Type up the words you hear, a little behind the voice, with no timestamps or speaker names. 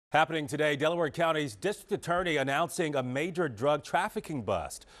Happening today, Delaware County's district attorney announcing a major drug trafficking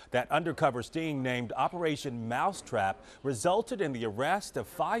bust. That undercover sting named Operation Mousetrap resulted in the arrest of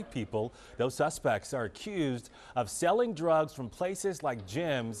 5 people. Those suspects are accused of selling drugs from places like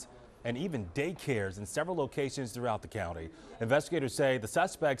gyms and even daycares in several locations throughout the county. Investigators say the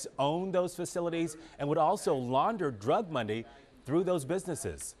suspects owned those facilities and would also launder drug money through those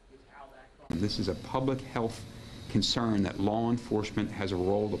businesses. This is a public health concern that law enforcement has a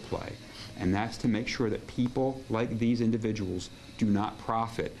role to play, and that's to make sure that people like these individuals do not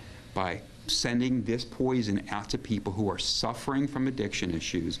profit by sending this poison out to people who are suffering from addiction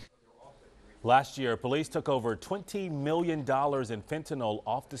issues. Last year, police took over $20 million in fentanyl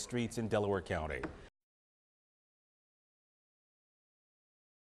off the streets in Delaware County.